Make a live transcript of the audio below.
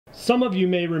Some of you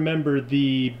may remember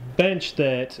the bench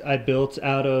that I built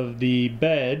out of the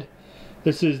bed.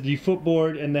 This is the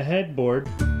footboard and the headboard.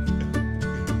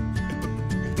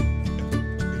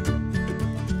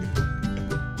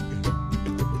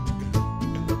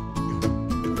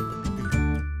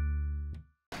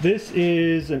 This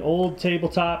is an old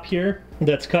tabletop here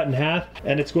that's cut in half,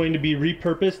 and it's going to be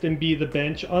repurposed and be the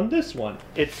bench on this one.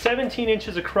 It's 17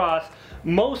 inches across.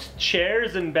 Most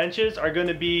chairs and benches are going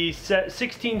to be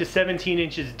 16 to 17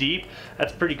 inches deep.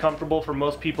 That's pretty comfortable for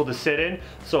most people to sit in.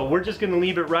 So we're just going to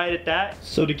leave it right at that.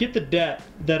 So to get the depth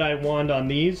that I want on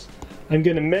these, I'm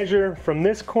going to measure from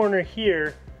this corner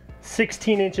here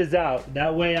 16 inches out.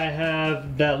 That way I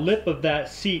have that lip of that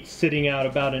seat sitting out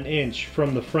about an inch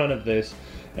from the front of this,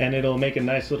 and it'll make a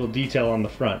nice little detail on the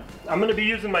front. I'm going to be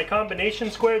using my combination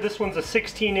square. This one's a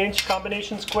 16-inch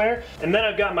combination square. And then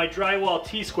I've got my drywall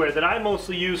T-square that I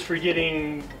mostly use for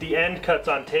getting the end cuts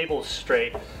on tables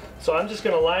straight. So I'm just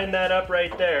going to line that up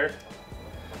right there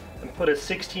and put a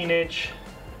 16-inch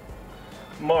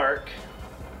mark.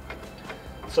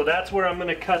 So that's where I'm going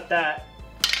to cut that.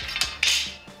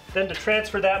 Then to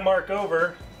transfer that mark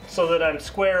over so that I'm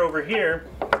square over here,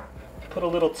 put a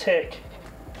little tick.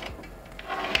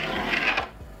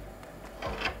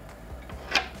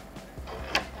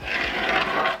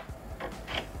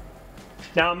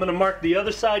 Now I'm going to mark the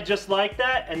other side just like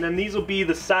that, and then these will be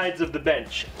the sides of the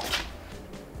bench.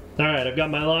 Alright, I've got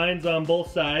my lines on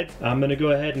both sides. I'm going to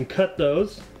go ahead and cut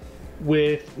those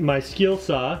with my skill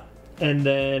saw, and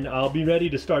then I'll be ready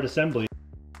to start assembly.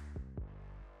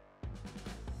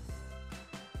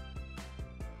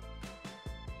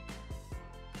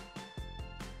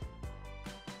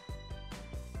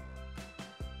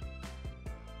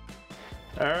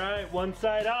 Alright, one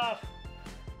side off.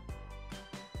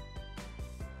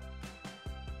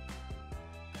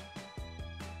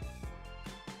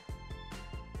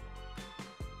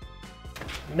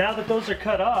 Now that those are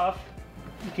cut off,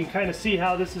 you can kind of see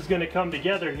how this is going to come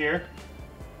together here.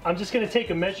 I'm just going to take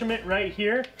a measurement right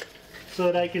here so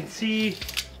that I can see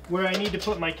where I need to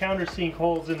put my countersink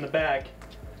holes in the back.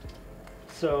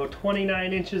 So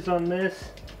 29 inches on this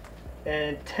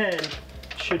and 10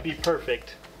 should be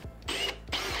perfect.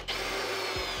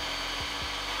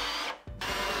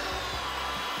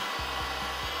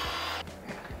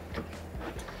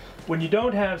 When you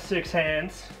don't have 6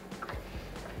 hands,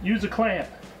 use a clamp.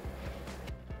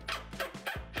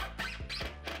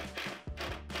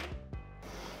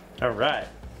 All right.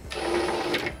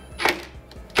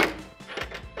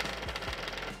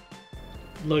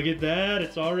 Look at that,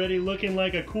 it's already looking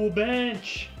like a cool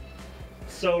bench.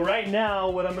 So right now,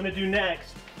 what I'm gonna do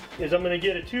next is I'm gonna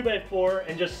get a 2x4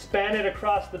 and just span it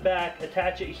across the back,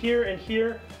 attach it here,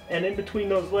 and in between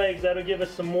those legs. That'll give us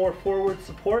some more forward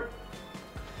support.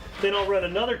 Then I'll run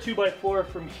another 2x4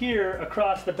 from here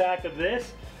across the back of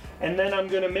this, and then I'm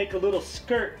gonna make a little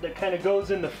skirt that kind of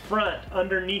goes in the front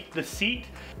underneath the seat.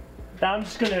 Now I'm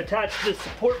just gonna attach this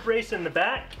support brace in the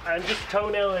back. I'm just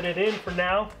toenailing it in for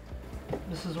now.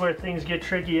 This is where things get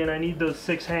tricky and I need those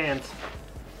 6 hands.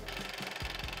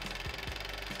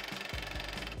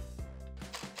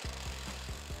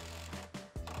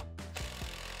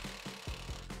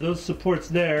 Those supports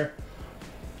there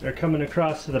are coming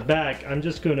across to the back. I'm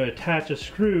just going to attach a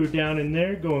screw down in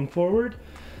there going forward,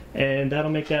 and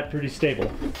that'll make that pretty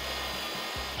stable.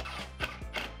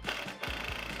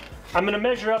 I'm going to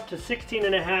measure up to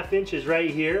 16.5 inches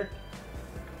right here,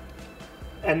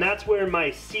 and that's where my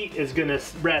seat is going to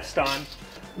rest on.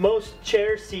 Most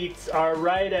chair seats are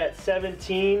right at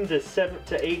 17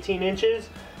 to 18 inches.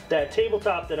 That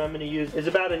tabletop that I'm going to use is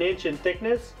about 1 inch in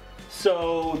thickness.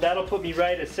 So that'll put me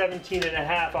right at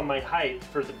 17.5 on my height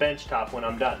for the bench top when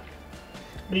I'm done.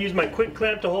 I'm going to use my quick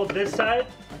clamp to hold this side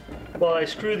while I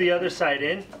screw the other side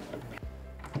in.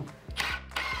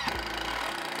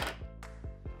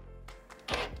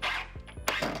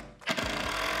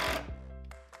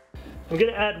 I'm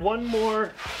going to add one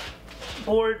more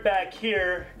board back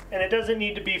here, and it doesn't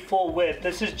need to be full width.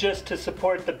 This is just to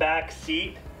support the back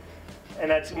seat,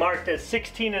 and that's marked as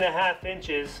 16.5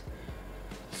 inches.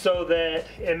 So that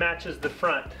it matches the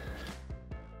front.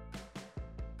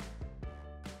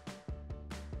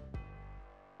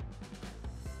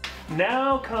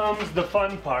 Now comes the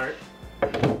fun part.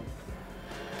 You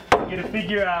gotta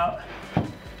figure out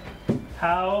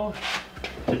how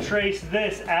to trace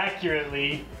this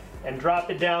accurately and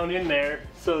drop it down in there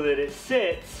so that it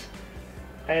sits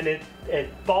and it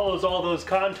follows all those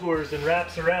contours and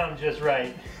wraps around just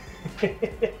right.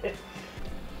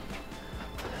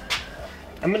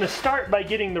 I'm going to start by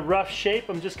getting the rough shape.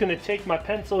 I'm just going to take my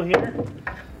pencil here,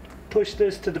 push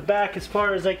this to the back as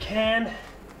far as I can,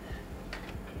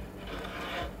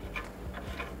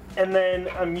 and then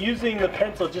I'm using the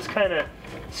pencil just kind of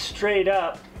straight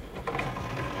up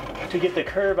to get the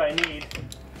curve I need.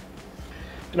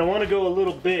 And I want to go a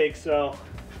little big, so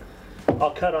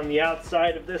I'll cut on the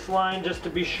outside of this line just to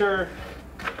be sure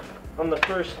on the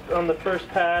first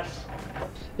pass.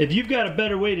 If you've got a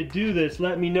better way to do this,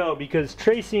 let me know, because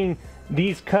tracing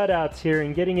these cutouts here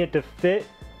and getting it to fit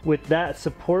with that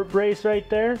support brace right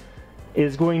there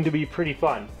is going to be pretty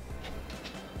fun.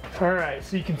 Alright,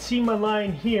 so you can see my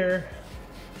line here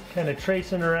kind of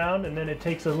tracing around, and then it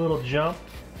takes a little jump.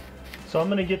 So I'm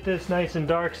going to get this nice and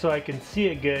dark so I can see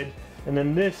it good. And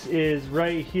then this is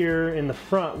right here in the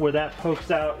front where that pokes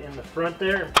out in the front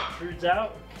there and protrudes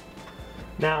out.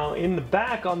 Now in the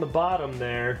back on the bottom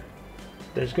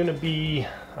there's going to be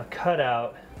a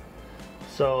cutout.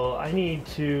 So I need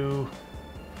to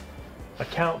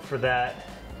account for that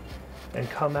and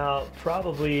come out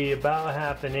probably about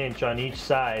 1/2 inch on each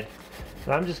side.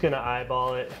 And I'm just going to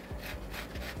eyeball it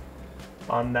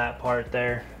on that part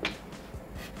there.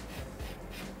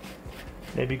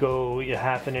 Maybe go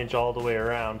 1/2 inch all the way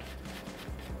around.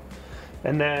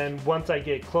 And then once I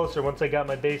get closer, once I got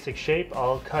my basic shape,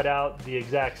 I'll cut out the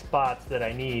exact spots that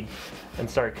I need and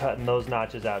start cutting those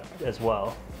notches out as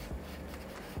well.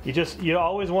 You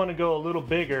always want to go a little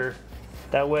bigger,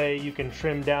 that way you can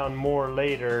trim down more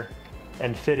later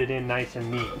and fit it in nice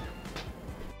and neat.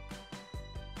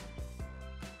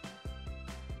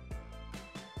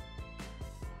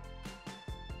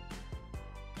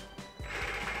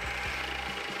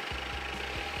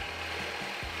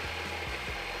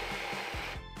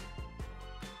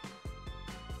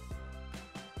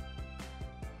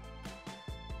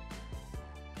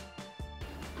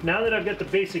 Now that I've got the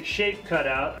basic shape cut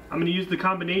out, I'm going to use the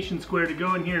combination square to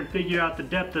go in here and figure out the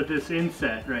depth of this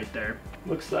inset right there.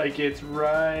 Looks like it's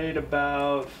right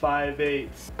about 5/8.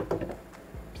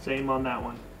 Same on that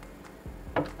one.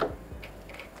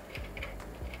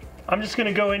 I'm just going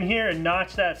to go in here and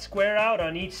notch that square out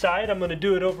on each side. I'm going to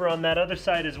do it over on that other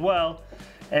side as well.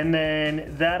 And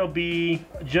then that'll be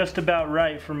just about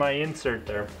right for my insert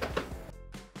there.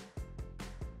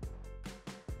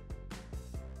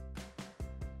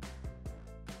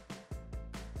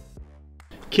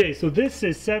 Okay, so this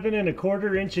is 7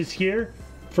 1/4 inches here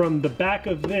from the back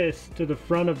of this to the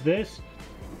front of this.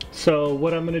 So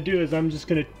what I'm going to do is I'm just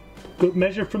going to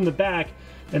measure from the back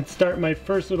and start my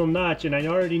first little notch, and I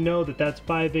already know that that's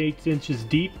 5/8 inches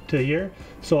deep to here,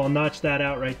 so I'll notch that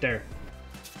out right there.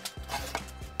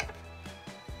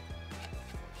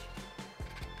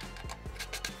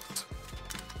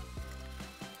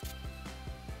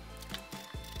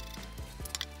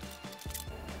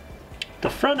 The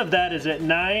front of that is at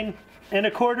 9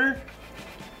 1/4,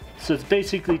 so it's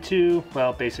basically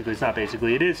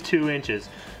it is 2 inches.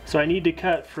 So I need to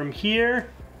cut from here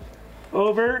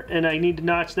over, and I need to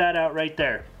notch that out right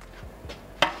there.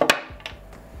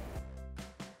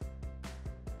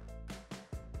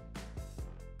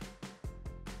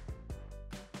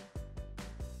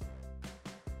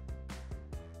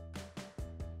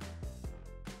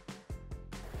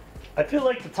 I feel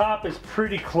like the top is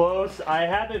pretty close. I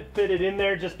haven't fit it in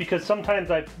there just because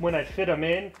sometimes when I fit them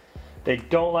in, they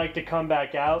don't like to come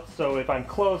back out. So if I'm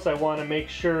close, I want to make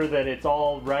sure that it's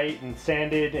all right and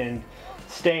sanded and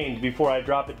stained before I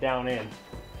drop it down in.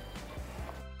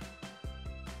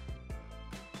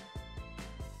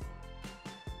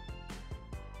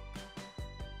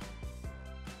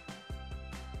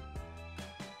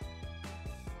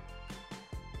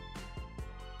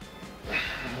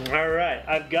 Alright,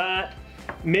 I've got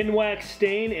Minwax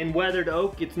stain in weathered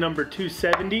oak. It's number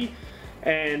 270,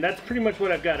 and that's pretty much what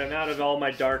I've got. I'm out of all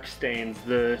my dark stains,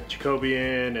 the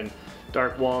Jacobian and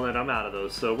dark walnut. I'm out of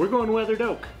those, so we're going weathered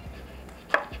oak.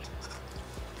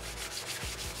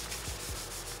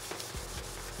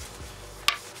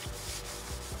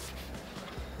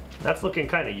 That's looking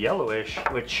kind of yellowish,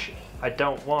 which I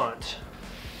don't want.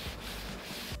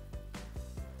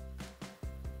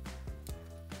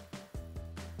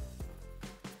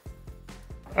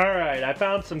 Alright, I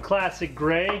found some classic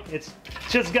gray. It's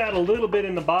just got a little bit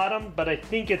in the bottom, but I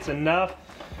think it's enough.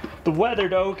 The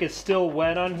weathered oak is still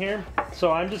wet on here,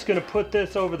 so I'm just going to put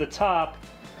this over the top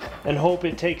and hope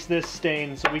it takes this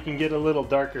stain so we can get a little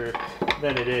darker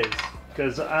than it is.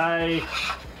 Because I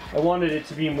wanted it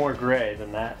to be more gray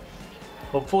than that.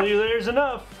 Hopefully there's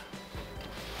enough.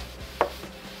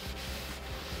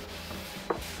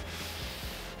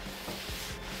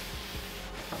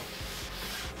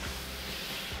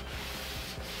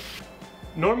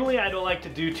 Normally I don't like to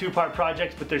do two-part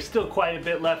projects, but there's still quite a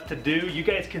bit left to do. You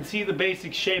guys can see the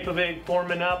basic shape of it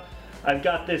forming up. I've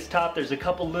got this top. There's a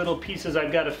couple little pieces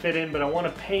I've got to fit in, but I want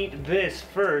to paint this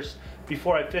first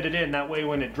before I fit it in. That way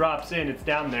when it drops in, it's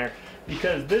down there.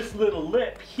 Because this little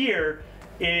lip here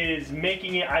is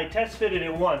making it, I test fitted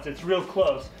it once, it's real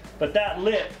close, but that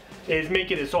lip is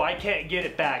making it so I can't get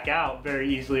it back out very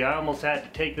easily. I almost had to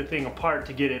take the thing apart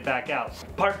to get it back out.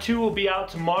 Part 2 will be out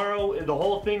tomorrow. The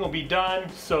whole thing will be done,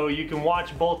 so you can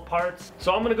watch both parts.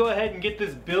 So I'm gonna go ahead and get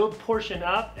this build portion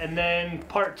up, and then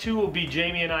part 2 will be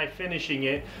Jamie and I finishing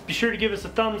it. Be sure to give us a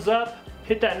thumbs up,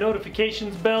 hit that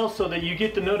notifications bell so that you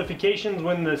get the notifications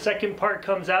when the second part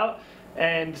comes out,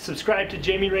 and subscribe to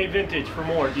Jami Ray Vintage for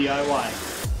more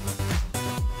DIY.